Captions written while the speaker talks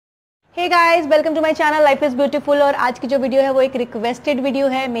Hey guys, welcome to my channel life is beautiful. और आज की जो वीडियो है वो एक रिक्वेस्टेड वीडियो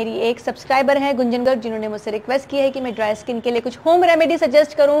है। मेरी एक सब्सक्राइबर है गुंजन गर्ग, जिन्होंने मुझसे रिक्वेस्ट की है कि मैं ड्राई स्किन के लिए कुछ होम रेमेडी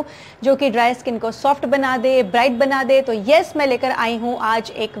सजेस्ट करूं जो कि ड्राई स्किन को सॉफ्ट बना दे, ब्राइट बना दे। तो यस, मैं लेकर आई हूं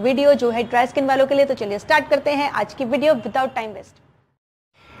आज एक वीडियो जो है ड्राई स्किन वालों के लिए। तो चलिए स्टार्ट करते हैं आज की video without time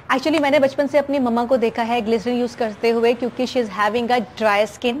waste. Actually मैंने बचपन से अपनी मम्मा को देखा है ग्लिसरीन यूज़ करते हुए, क्योंकि she is having a dry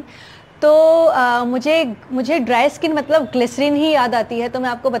skin. तो मुझे ड्राई स्किन मतलब ग्लिसरीन ही याद आती है। तो मैं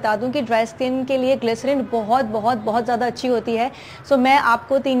आपको बता दूं कि ड्राई स्किन के लिए ग्लिसरीन बहुत ज़्यादा अच्छी होती है। सो मैं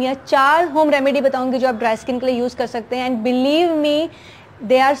आपको 3 या 4 होम रेमेडी बताऊंगी जो आप ड्राई स्किन के लिए यूज़ कर सकते हैं। And believe me,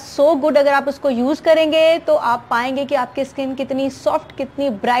 they are so good. अगर आप उसको यूज़ करेंगे तो आप पाएंगे कि आपकी स्किन कितनी सॉफ्ट, कितनी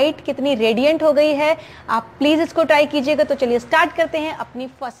ब्राइट, कितनी रेडिएंट हो गई है। आप प्लीज़ इसको ट्राई कीजिएगा। तो चलिए स्टार्ट करते हैं अपनी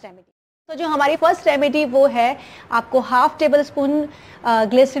फर्स्ट रेमेडी। तो जो हमारी फर्स्ट रेमेडी वो है, आपको हाफ टेबल स्पून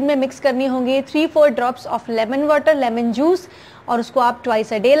ग्लिसरीन में मिक्स करनी होगी 3-4 drops of lemon water, lemon juice, और उसको आप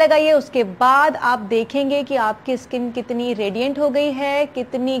ट्वाइस अ डे लगाइए। उसके बाद आप देखेंगे कि आपकी स्किन कितनी रेडिएंट हो गई है,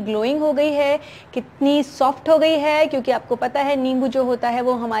 कितनी ग्लोइंग हो गई है, कितनी सॉफ्ट हो गई है। क्योंकि आपको पता है नींबू जो होता है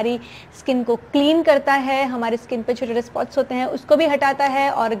वो हमारी स्किन को क्लीन करता है, हमारी स्किन पे छोटे छोटे स्पॉट्स होते हैं उसको भी हटाता है।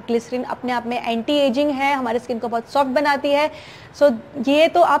 और ग्लिसरीन अपने आप में एंटी एजिंग है, हमारी स्किन को बहुत सॉफ्ट बनाती है। सो ये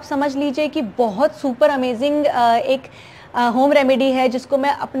तो आप समझ लीजिए कि बहुत सुपर अमेजिंग एक होम रेमेडी है, जिसको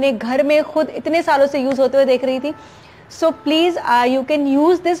मैं अपने घर में खुद इतने सालों से यूज़ होते हुए देख रही थी। So please you can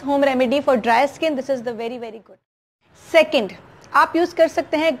use this home remedy for dry skin. This is the very good. Second, आप यूज़ कर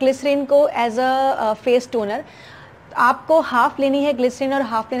सकते हैं ग्लिसरीन को एज अ फेस टोनर। आपको हाफ लेनी है ग्लिसरीन और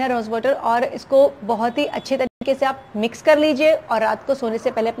हाफ लेना है रोज वाटर, और इसको बहुत ही अच्छे तरीके से आप मिक्स कर लीजिए और रात को सोने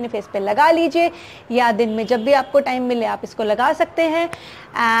से पहले अपने फेस पे लगा लीजिए, या दिन में जब भी आपको टाइम मिले आप इसको लगा सकते हैं।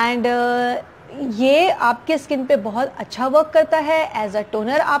 एंड ये आपके स्किन पे बहुत अच्छा वर्क करता है, एज अ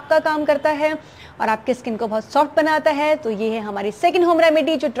टोनर आपका काम करता है और आपके स्किन को बहुत सॉफ्ट बनाता है। तो ये है हमारी सेकंड होम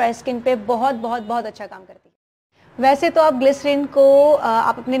रेमेडी जो ड्राई स्किन पे बहुत अच्छा काम करती है। वैसे तो आप ग्लिसरीन को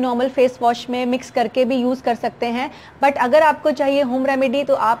आप अपने नॉर्मल फेस वॉश में मिक्स करके भी यूज़ कर सकते हैं, बट अगर आपको चाहिए होम रेमेडी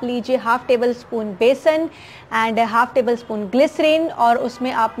तो आप लीजिए हाफ टेबल स्पून बेसन and half table spoon glycerine, और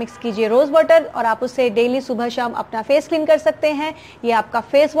उसमें आप मिक्स कीजिए रोज़ वाटर, और आप उससे डेली सुबह शाम अपना फेस क्लीन कर सकते हैं। ये आपका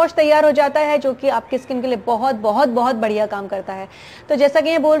फेस वॉश तैयार हो जाता है, जो कि आपकी स्किन के लिए बहुत बढ़िया काम करता है। तो जैसा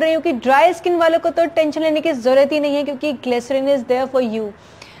कि मैं बोल रही हूँ कि ड्राई स्किन वालों को तो टेंशन लेने की ज़रूरत ही नहीं है, क्योंकि glycerine is there for you.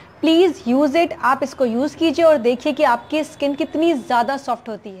 Please use it. आप इसको यूज़ कीजिए और देखिए कि आपकी स्किन कितनी ज़्यादा सॉफ्ट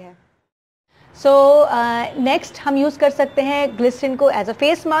होती है। सो नेक्स्ट हम यूज़ कर सकते हैं ग्लिसरीन को एज अ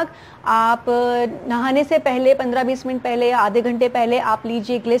फेस मास्क। आप नहाने से पहले 15-20 मिनट पहले या आधे घंटे पहले आप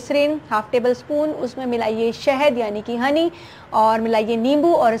लीजिए ग्लिसरीन हाफ टेबल स्पून, उसमें मिलाइए शहद यानी कि हनी, और मिलाइए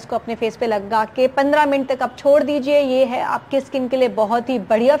नींबू, और इसको अपने फेस पे लगा के 15 मिनट तक आप छोड़ दीजिए। ये है आपके स्किन के लिए बहुत ही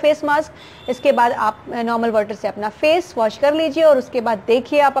बढ़िया फेस मास्क। इसके बाद आप नॉर्मल वाटर से अपना फेस वॉश कर लीजिए, और उसके बाद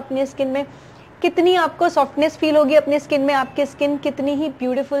देखिए आप अपनी स्किन में कितनी आपको सॉफ्टनेस फील होगी। अपनी स्किन में आपकी स्किन कितनी ही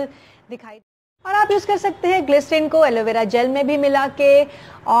ब्यूटीफुल दिखाई। और आप यूज़ कर सकते हैं ग्लिसरीन को एलोवेरा जेल में भी मिला के,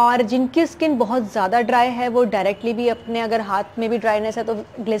 और जिनकी स्किन बहुत ज़्यादा ड्राई है वो डायरेक्टली भी अपने, अगर हाथ में भी ड्राइनेस है तो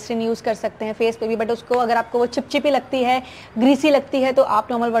ग्लिसरीन यूज़ कर सकते हैं फेस पे भी। बट उसको अगर आपको वो चिपचिपी लगती है, ग्रीसी लगती है, तो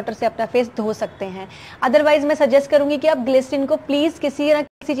आप नॉर्मल वाटर से अपना फेस धो सकते हैं। अदरवाइज मैं सजेस्ट करूँगी कि आप ग्लिसरीन को प्लीज़ किसी ना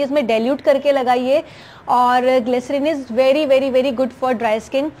किसी चीज़ में डाइल्यूट करके लगाइए, और glycerine is very good for dry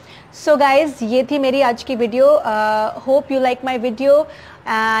skin. So guys, ये थी मेरी आज की video. Hope you like my video,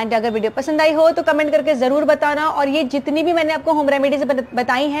 and अगर वीडियो पसंद आई हो तो कमेंट करके ज़रूर बताना। और ये जितनी भी मैंने आपको होम रेमेडीज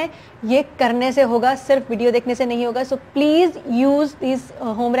बताई हैं, ये करने से होगा, सिर्फ वीडियो देखने से नहीं होगा। So please use these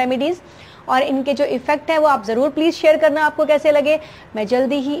home remedies, और इनके जो इफ़ेक्ट है वो आप ज़रूर प्लीज़ शेयर करना आपको कैसे लगे। मैं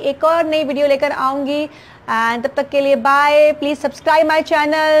जल्दी ही एक और नई वीडियो लेकर आऊँगी, एंड तब तक के लिए bye. Please subscribe my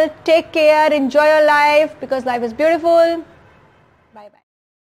channel. Take care, enjoy your life, because life is beautiful.